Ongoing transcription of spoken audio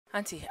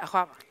Auntie,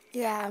 akwaba.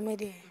 Yeah, me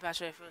de.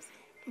 Basho first.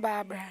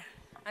 Barbara.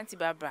 Auntie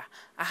Barbara,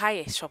 a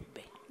higher shop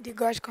be. The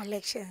Gosh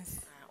Collections.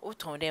 O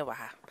ton de wa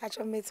ha.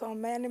 Pacho me to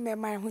man me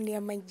man hu ne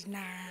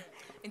magina.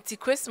 Nti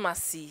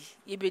Christmas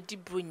ye be di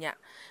brunya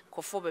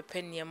kofo be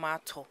pennie ma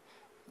to.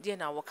 De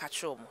na wo ka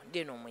kire mo,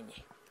 de no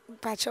munye.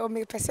 Pacho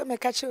me pese me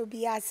catch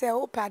obi a say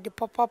opa the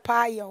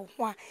papa yo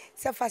ho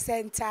se fa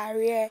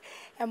sentare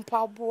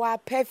empaboa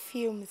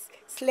perfumes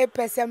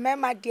slippers and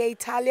mema the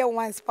Italian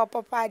ones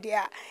papa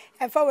there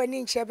and for when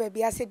in che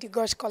baby I say the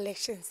Gosh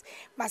Collections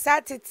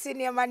masati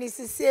senior man is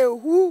say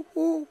who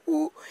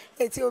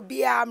it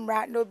obi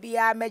amra no bi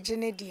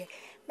amagine de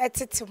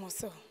metete mo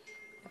so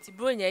Nti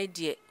brunya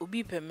de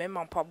obi pe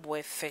mema mpaboa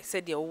efe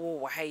se de wo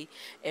wa hai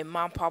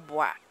emma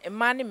mpaboa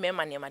emma ne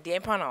mema ne ma de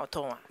empa na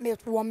oton a. me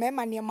wo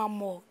mema ne ma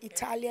more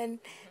Italian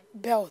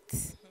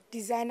belts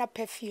designer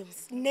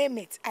perfumes name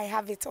it I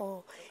have it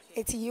all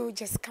it you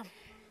just come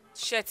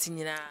Shirt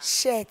nyina.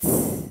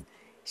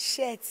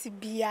 shirts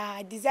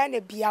bia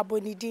designer bia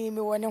bonidi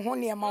me woni ho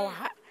ne ma wa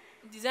ha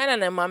Designer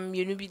na mam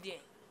yenu bi de.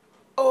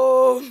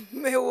 oh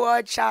me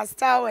watch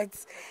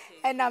Stewart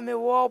and I me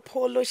wear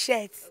polo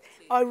shirts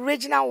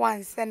original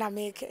ones and I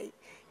make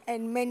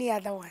and many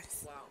other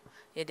ones. Wow.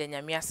 Ye de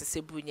nyame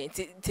asese brunya.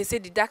 Nti say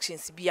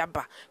deductions bi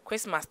aba.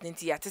 Christmas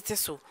nti ya tete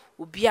so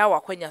obi a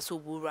wakwanya so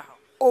obura ha.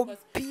 Obia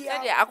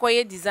Say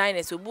akoye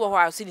designers obu ho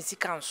a so ni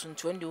sika nso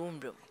nti won de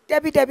umbrem.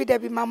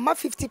 Debbie mama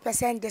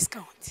 50%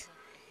 discount.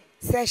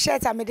 Say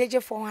shirt I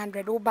made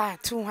 400 over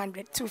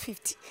 200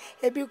 250.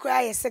 Ebi ko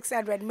aye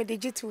 600 made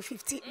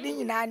 250. Ni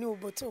nyina ni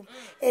obotom.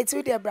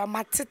 Etu de bra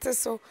matete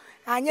so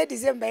anya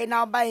December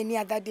na buy any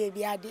other day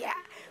bi ade a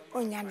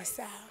onya ne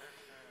sa.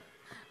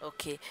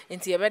 Okay,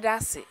 nti yebeda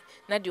ase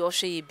na de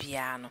ohwe ye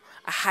bia no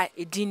aha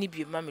edini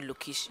bi ma me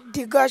location.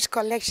 The Gosh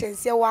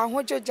Collections ye wa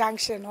Ahojo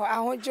Junction or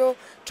Ahojo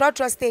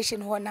Trotro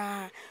Station ho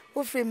na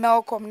wo free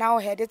Melcom now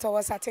headed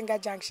towards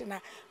Atinga Junction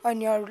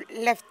on your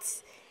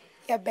left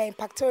ye be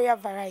Pactoria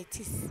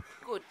Varieties.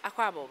 Good,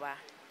 akwa boba.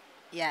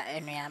 Yeah,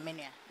 enua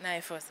menua. Na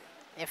e force.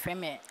 E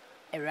frame me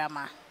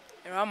Erama.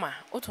 Rama,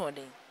 oton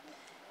den.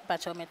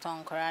 Pacho me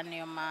ton kora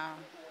neoma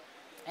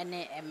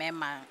ene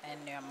emema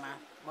enuma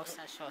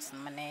boxer shorts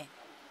mane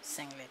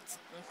singlet.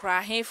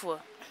 Nkra hefo.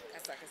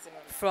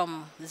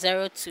 From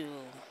 0 to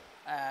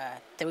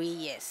 3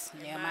 years.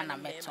 Neoma na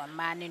meto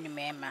mane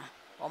numema.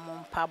 Omo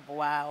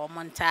mpaboa,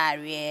 omo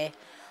ntare,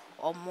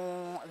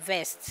 omo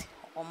vest,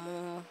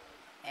 omo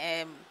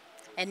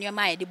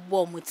enuma e de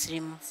bo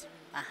mutrim.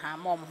 Aha,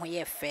 mom ho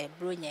ye fe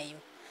bronya yi.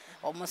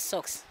 Omo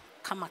socks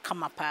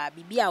kama pa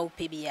bibia wo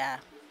pe bia.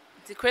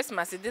 The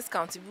Christmas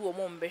discount bi wo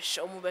mo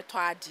mbehwe omo beto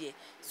ade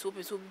so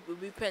be so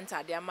bi pent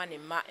ade ama ne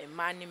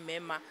ma ne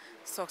mema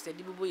socks e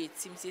de bibo ye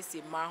tim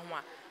sese ma ho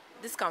a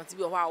discount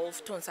bi wo a wo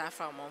ton sa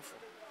fra monfo.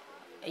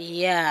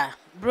 Yeah,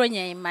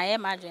 bronya in my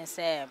imagine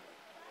say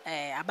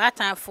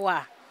abatanfo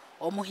a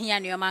omo hia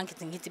ne oma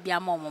nkitikiti bia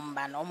ma omo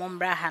mba na omo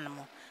mbra ha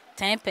no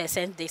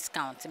 10%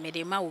 discount me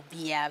de ma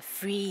obia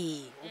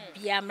free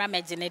obia mra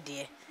megene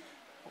de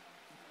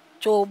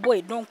cho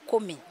boy don't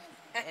come me.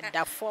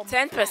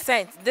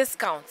 10%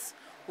 discount.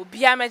 Obi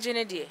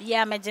amagine de.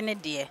 Bia megene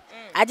de.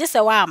 I just say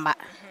wa amba.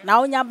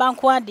 Na onya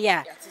banko ade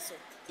a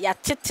ya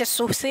tete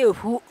so say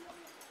hu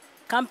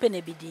company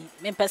bi di.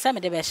 Me pesa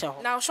me de be hye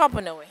ho. Now shop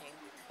na we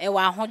he. E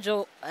wa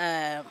ahojo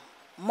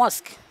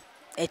mosque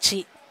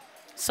echi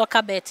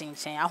soccer betting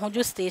chen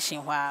ahojo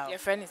station wa. Your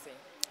friend is saying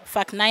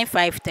Fact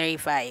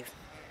 9535.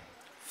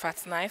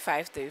 Fat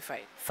 9535.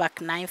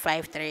 Fact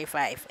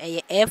 9535.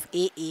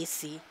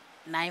 FAAC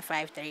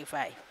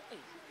 9535.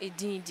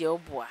 Edin de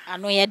oboa.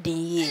 Ano ye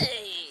den ye.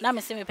 Na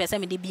me se me pese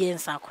me de bie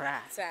nsa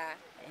kora. Sir.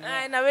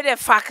 Na we the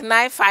fact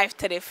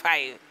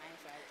 9535.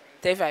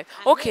 35.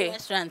 Okay.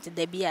 Restaurant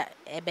de bia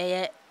e be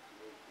ye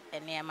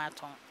enema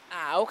ton.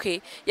 Ah,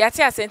 okay.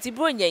 Yati asenti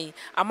bronya yi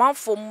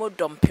amanfo mo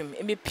dompem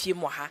emepie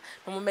mo ha.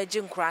 No mo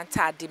meje nkura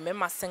ntade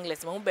mema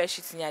singlet mo be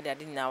shit nya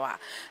de na wa.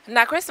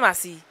 Na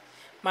Christmas yi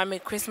mama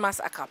Christmas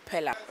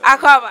acapella.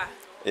 Akwaba.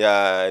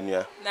 Yeah,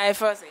 enua. Na e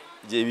first.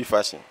 JB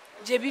fashion.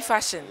 JB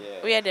fashion.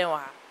 We den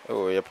wa.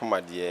 Oh, ye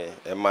poma de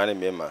e ma ne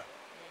mema.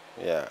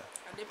 Yeah.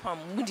 Ade pam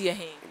mudi e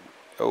hen.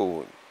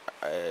 Oh,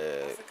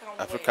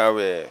 African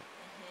wear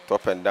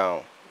top and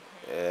down.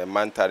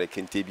 Mantare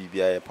kente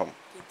bibia ye pam.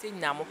 Kente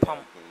na mo pam.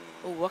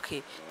 Oh,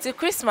 okay. Till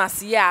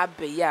Christmas year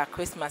be ya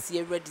Christmas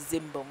year red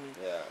December mu.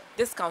 Yeah.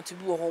 Discount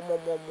bi wo ho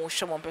mo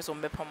show mo person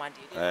be pam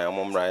ade.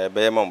 Mo mra e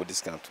be ma mo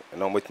discount.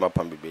 Na mo tima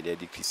pam bebe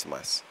de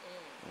Christmas.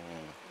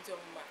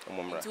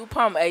 Mo mra. To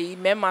pam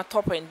mema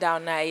top and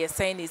down na ye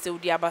saying is e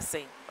udi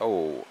abasay.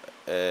 Oh,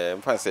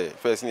 say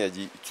first year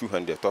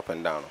 200 top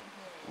and down.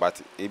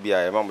 But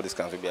ebia e ma mo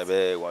discount be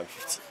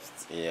 150.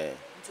 Yeah.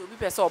 To be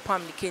person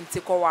opam ni kente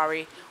ko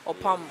ware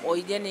opam o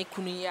ide ne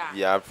kunu ya.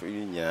 Yeah,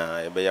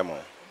 nya e be ya mo.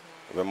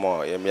 Be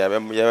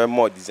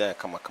more design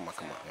kama.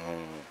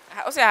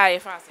 O say how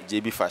fancy?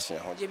 JB fashion.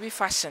 JB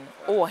fashion.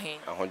 O hen.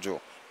 Ahojo.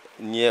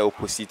 Near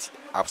opposite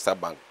Absa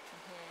Bank.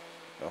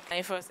 Okay.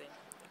 Na first.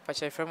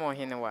 Pacha friend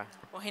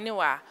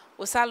Ohenewa.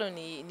 O salon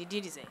ni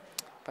di design.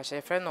 Pacha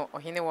friend no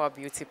Ohenewa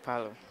beauty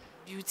parlor.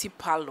 beauty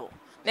parlor.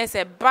 Na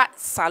say bat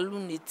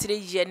salon ni 3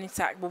 year ni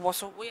ta bobo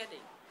so wo ye dey.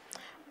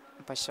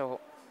 Pasho,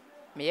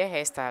 me a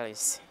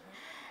hairstylist.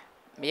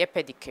 Me a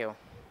pedicure.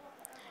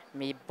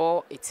 Me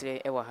bo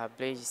itire ewa ha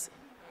blaze.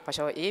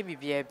 Pasho e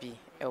bibia bi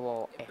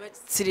ewo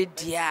 3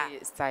 dia.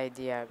 style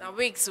dia. Na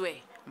wigs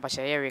we.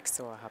 Pasho ye Rex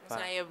so ha pa.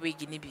 Na ye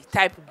wig ni bi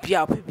type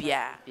bia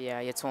bia.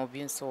 Bia ye ton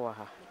bi so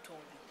ha.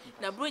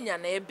 Na bronya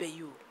na ebe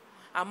you.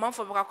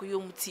 Amanfo baka ko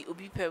yomuti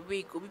obi pe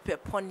wig, obi pe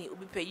pony,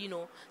 obi pe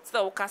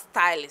so that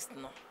stylist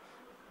no.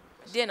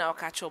 Then na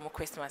waka cho mo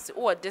Christmas.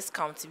 O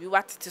discount bi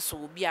watete so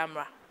obi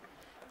amra.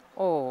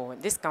 Oh,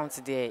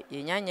 discount there.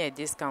 Ye nyanya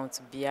discount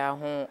bia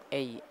ho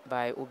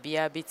by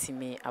obia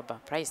betimi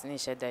aba price ni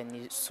sheda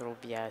ni soro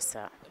bia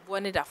sa. Bo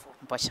ne dafo.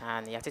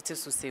 Boshan ya tete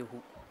so se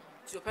hu.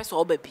 Ti o person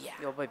oba bia.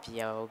 Yo ba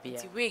bia obia.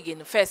 Ti wig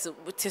in first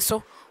te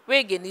so.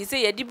 Wig in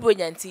say ye di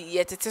bronya nti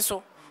ye tete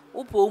so.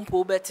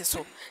 Upo bete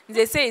so.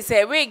 They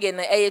say wig in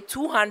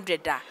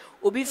 200 da.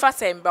 Obi fa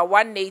semba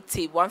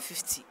 180,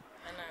 150.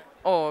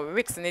 Oh,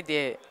 Rex ni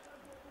there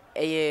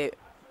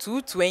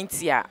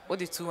 220 a o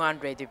di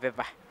 200 de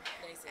beba.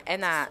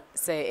 Ena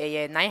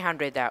say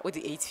 900 a o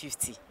di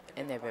 850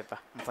 ena beba.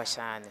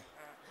 Mpashane.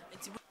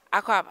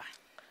 Akwaba.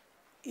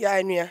 Ya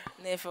anua.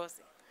 Na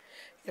efose.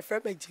 Ye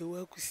friend me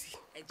Jewa Kusi.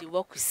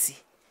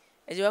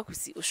 Ejewa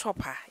kusi o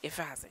shop ha ye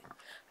fa haze.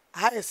 I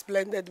had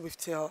splendid with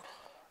tail.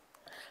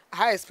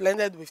 I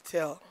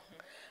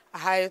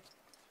had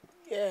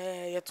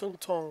ye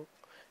tonton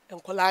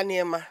enkola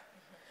niema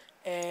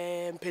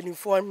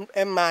penifo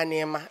emma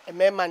niema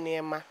emma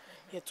niema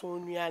ye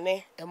ton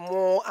nuane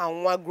emo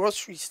anwa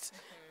groceries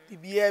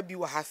bibia bi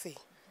wa hase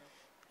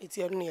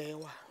eti eno ye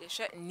wa Ye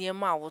hwe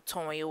niema a wo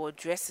ton ye wo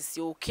dresses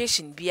ye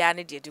occasion bia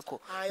ne de deko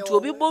nti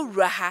obi bo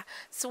wura ha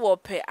se wo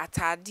pe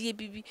atade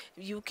bibi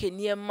UK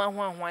niema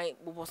hwanhwan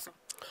boboso.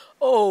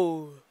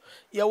 Oh,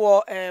 ye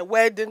were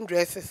wedding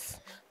dresses,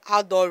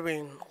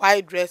 outdooring,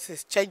 white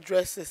dresses, church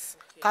dresses,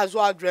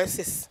 casual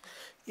dresses.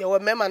 Ye were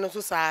men and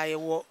also say ye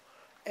were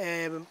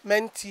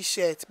men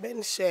t-shirts,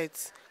 men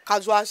shirts,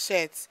 casual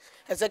shirts,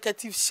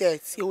 executive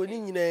shirts. Ye were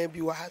ni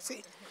bi wa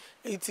say.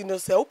 Iti no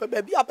say o pe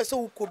be a person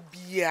who could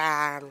be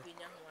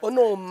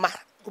ono ma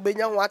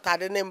obenya ho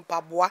atade ne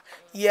mpaboa,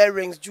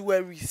 earrings,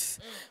 jewelries,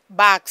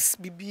 bags,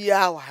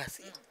 bibia wa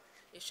say.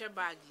 Ye hwe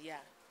bag ya.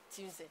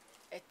 Timse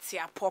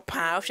etia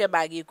popa o hwe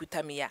bag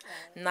ekuta me ya.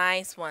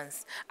 Nice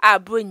ones.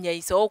 Bronya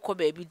is all ko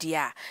baby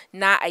dia.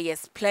 Na I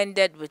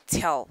splendid with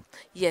tell.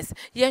 Yes.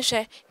 Yen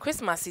hwe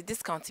Christmas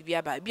discount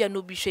bia ba. Bia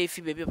no bi hwe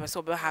fi baby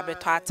person be ha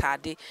beto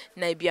atade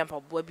na bia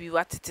mpaboa bi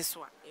watete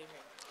so a.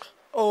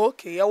 Oh,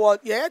 okay.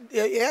 Yeah,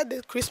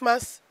 the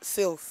Christmas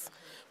sales.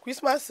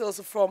 Christmas sales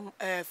from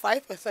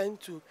 5%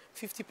 to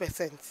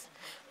 50%.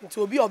 It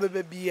will be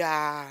obebebi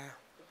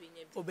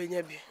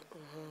obenyebi.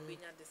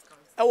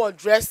 Our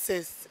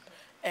dresses,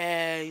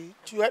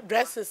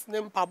 dresses,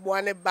 name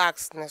pabuane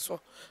bags, so.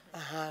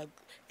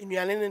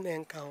 Inuane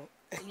ne nkao.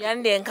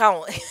 Yande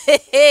nkao.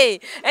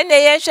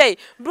 Ene ye hwe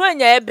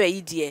bronya ebe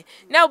idie.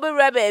 Na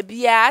obewura ba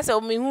bia asa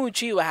o mehu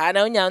twi wa ha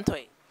na onya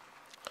ntoi.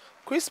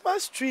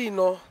 Christmas tree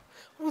no.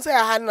 Say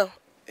aha no.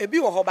 Ebi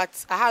wo ho but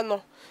aha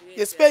no.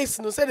 The space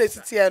no say the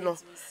city no.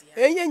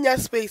 Enya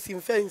space in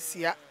fence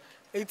ya.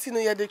 Eti no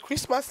ye the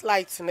Christmas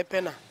lights ne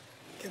pena.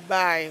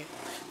 Bye.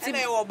 Ti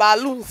be wo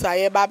balloons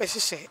aye ba be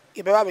hihye.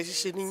 Ye be ba be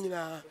hihye ni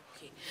nyina.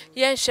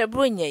 Yen hwe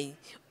bronya yi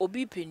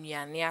obi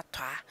penuane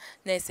atwa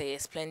na say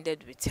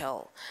splendid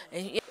retail.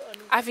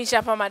 Afin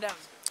chapa madam.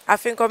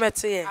 Afin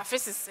komete ye.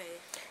 Afisi say.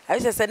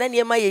 Afisi say na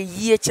niema ye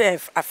yie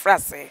chef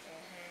afrase.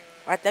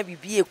 Wata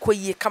bibi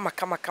ekoyie kama.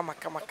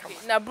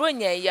 Na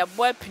bronya ya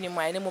boy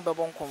penimai ne mo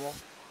bebo nkomo.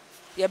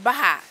 Ye ba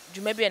ha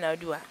dwuma bi na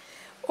odi wa.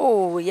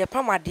 Oh, ye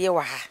pam ade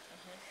wa ha.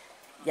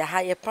 Ya ha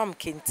ye pam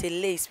kente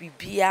lace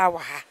bibia wa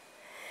ha.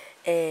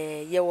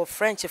 Ye wo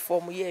French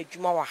form ye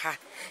adwuma wa ha.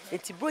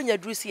 Enti bronya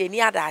duru si ye ni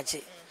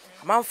adaje.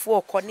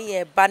 Amanfo okone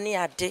ye ba ne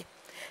ade.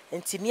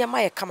 Enti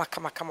niema ye kama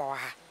wa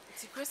ha.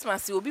 Enti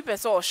Christmas obi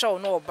pese o show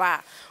no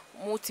oba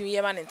mutim ye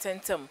man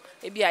intentem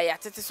ebi a ya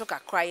tete so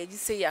kakra ye gi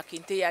say ya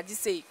kente ya gi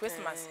say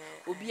Christmas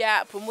obi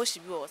a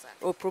promotion bi wo sa.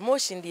 O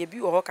promotion de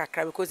bi wo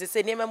kakra because they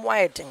say niema mo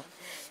ayeden.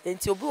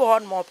 Enti obi wo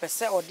no mo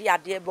pese ode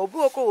ade ba obi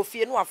wo ko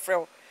ofie no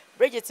afrew.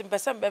 Bridget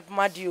mpese mbe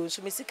ma de o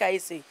so mesika ye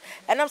say.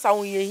 Enam sa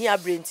wo ye hia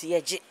brenti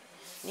ye gi.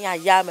 Ni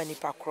aya ma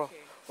nipa kro.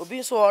 Obi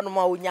nso ho no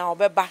ma onya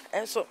obeba.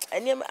 Enso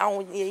enem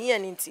ahun ye hia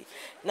ni nti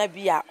na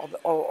bi a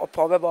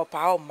opa obeba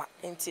opa o ma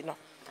nti no.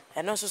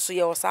 Eno so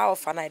ye osa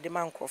ofa na de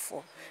man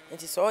krofo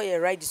nti so ye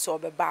ride so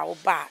obeba wo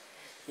ba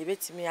ye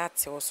betimi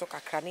ate wo so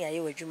kakra na ye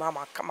wadwuma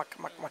ma kama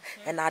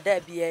na ada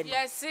bia ni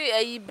yes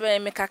ayi be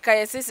me kaka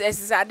yes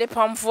esi ade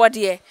pamfo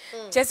de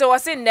chese wo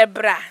se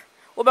nebra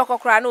wo be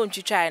kokra na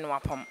ontwitwae no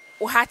apam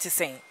wo ha te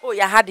sen o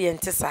ya ha de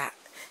ntisa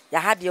ya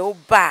ha de wo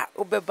ba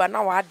wo beba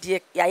na wa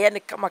de ya ye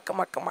ne kama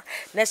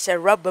na she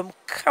rabam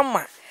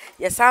kama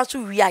ye san so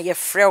wi a ye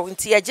frew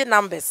nti ye ge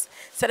numbers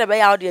se de be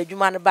ya wo de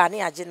adwuma no ba na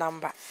ya ge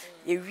number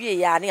ye wie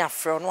ya na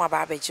afrew no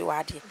aba abeji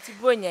wade nti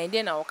bronya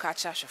inde na wo ka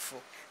cha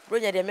hwefo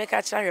bronya de make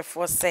a cha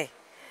hwefo se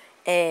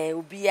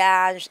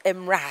obia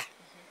emra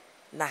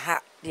na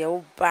ha de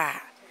wo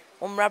ba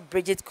Omra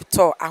Bridget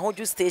Couture,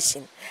 Ahoju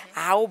Station.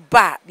 How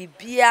ba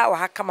bibia wa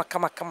ha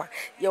kama.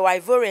 Ye wa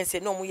Ivorians say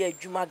no mu ye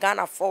adwuma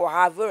Ghana for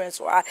ha Ivorians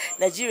wa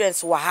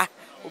Nigerians wa ha.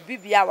 Obi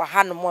bia wa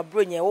ha no mo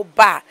bronye wo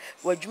ba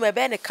wa adwuma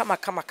be ne kama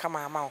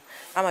ama wo.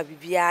 Ama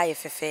bibia ye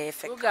fefe.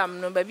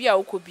 Program no ba bia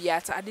wo ko bia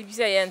ta ade bi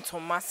say ye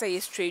ntoma say ye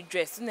straight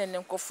dress na ne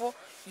nkofo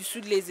you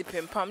should lazy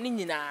pempam ni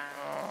nyina.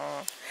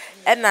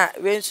 Na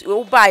when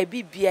wo ba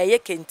bibia ye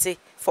kente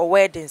for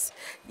weddings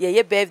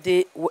ye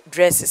birthday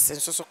dresses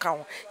and so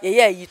kan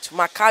ye yi to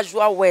my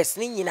casual wears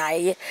ni nyina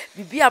ye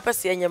bibia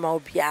pese enyema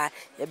obia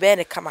ye be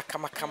ne kama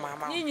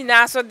ama ni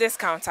nyina so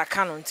discount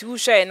aka no nti wo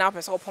hwe na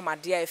pese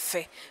opomade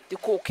efe the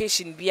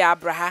occasion bia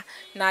abraha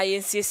na ye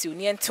nsiesie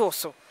oni entew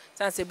so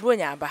san se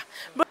bronya aba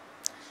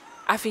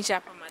afin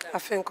chapa madam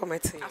afin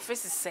committee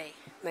afisi say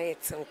na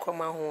yet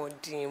nkoma ho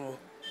din mu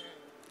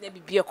na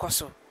bibia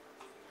koso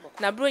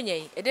na bronya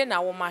yi ede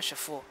na wo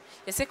mahwefo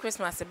you say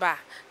Christmas ba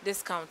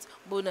discount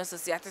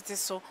bonuses ya tete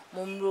so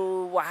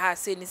momro wa ha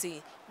say ni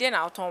say dey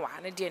na auton wa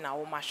na dey na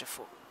wo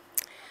mahwefo.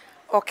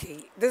 Okay,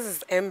 this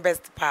is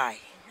Best Buy.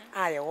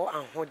 Ayo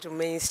Anhojo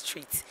Main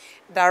Street,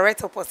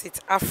 direct opposite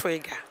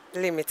Africa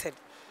Limited.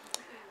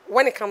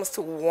 When it comes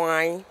to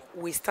wine,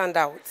 we stand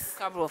out.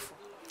 Kabrofo.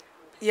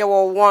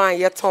 Your wine,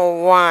 your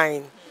ton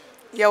wine,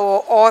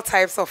 your all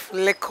types of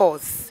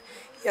liquors,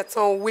 your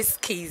ton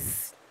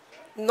whiskeys.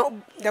 Not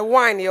the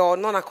wine, your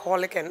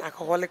non-alcoholic and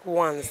alcoholic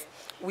ones.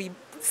 We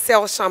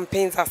sell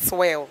champagnes as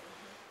well.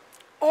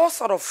 All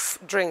sort of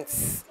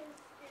drinks.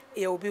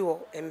 It will be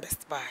in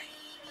Best Buy.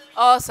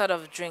 All sort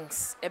of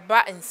drinks.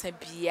 Eba nsa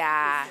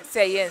bia.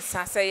 Say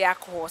yensa, say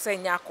alcohol, say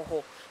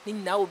alcohol. Ni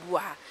na obi wa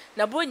ha.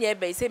 Na bronya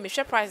be say me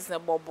hwe prices na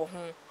bobo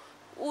ho.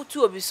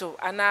 Utu obi so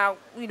ana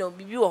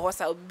bibi wo ho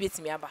sa obi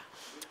betimi aba.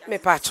 Me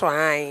patro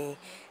an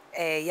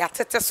ya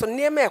tete so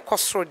niema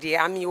ekosoro de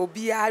ami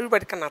obi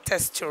everybody can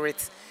attest to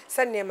it.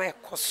 Say niema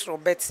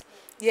ekosoro but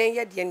yen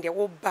ye de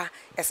wo ba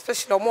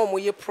especially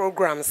omo ye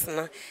programs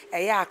na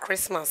ya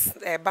Christmas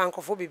bank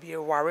of obi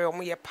ware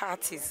omo ye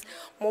parties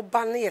mo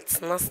ba na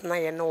yet na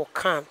ye no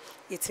can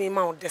it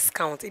ma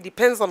discount. It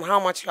depends on how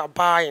much you are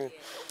buying.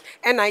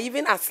 And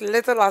even as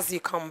little as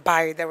you can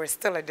buy, there is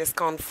still a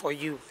discount for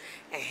you.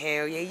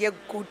 Yeah,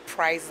 good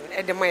price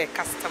and the my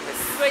customers.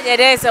 When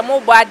there is a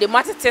mobile, the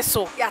matter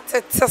so. Yeah,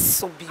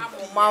 so be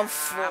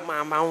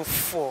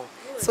manful.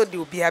 So they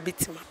will be a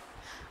bit.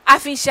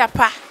 Afin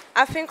shapa.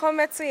 Afin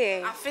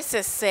committee.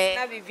 Afise say.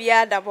 Na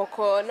bibia da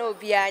boko na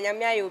obia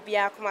nyame ayo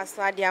obia akoma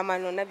so ade ama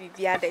no na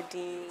bibia da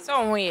din. So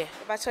ho ye.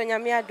 Ba cho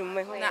nyame adum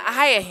me ho. Na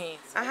aha ye hin.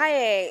 Aha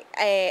ye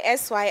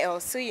SYL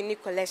so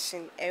unique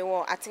collection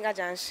wo Atinga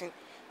Junction.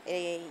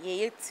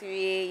 Ye tue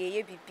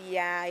ye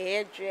bibia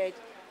ye dread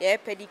ye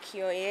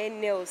pedicure ye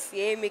nails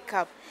ye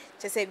makeup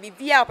just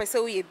bibia opese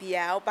wo ye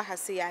bia oba ha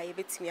se ya ye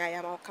betimi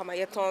aya ma kama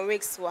ye ton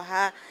wigs wo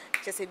ha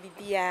just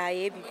bibia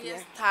ye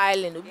bibia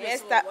styling obi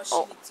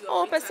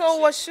opese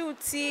wo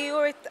shooty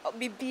or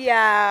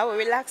bibia or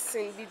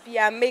relaxing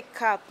bibia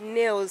makeup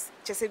nails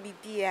just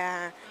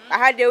bibia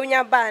aha de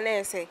unya ba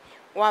na say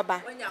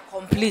waba when you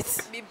complete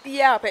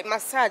bibia pe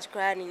massage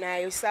kra ni na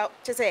you say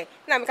just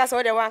na me kasa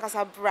wo de wan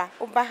kasa bra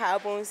oba ha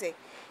bon say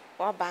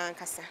waba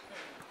kasa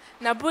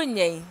na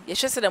bronya ye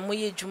hwese da mo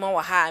ye adwuma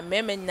wa ha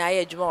mema na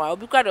ye adwuma wa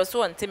obi kwa do so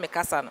wonte me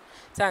kasa no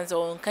sanse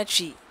on ka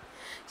twi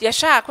ye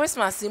hwa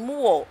Christmas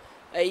mu wo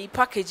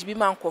package bi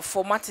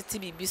mankofo matete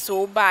bibi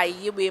so ba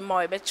ye we ma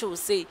we be che o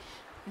say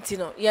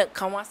ntino ye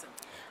kan wasa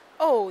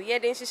oh ye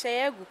den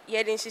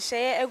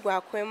hihye egu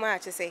akwan ma a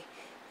che say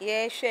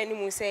ye hwe ni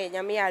mu say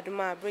nyame ya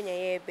adoma bronya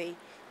ye be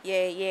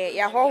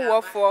ya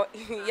hohofo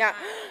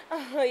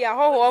ya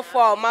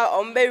hohofo ma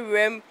ombe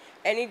wrem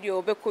any de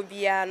obeko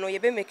bia no ye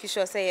be make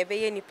sure say ye be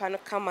ye nipa no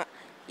kama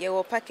ye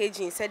wo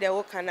packaging say de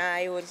wo kana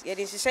ye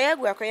den hihye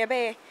egu akwan ye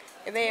be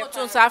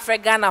tun sa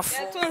Ghana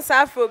fo tun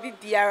sa afro bi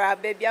biara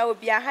be bia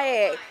obi ha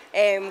ye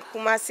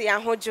Kumasi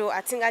Ahojo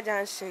Atinga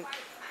Junction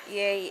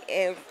ye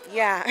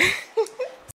yeah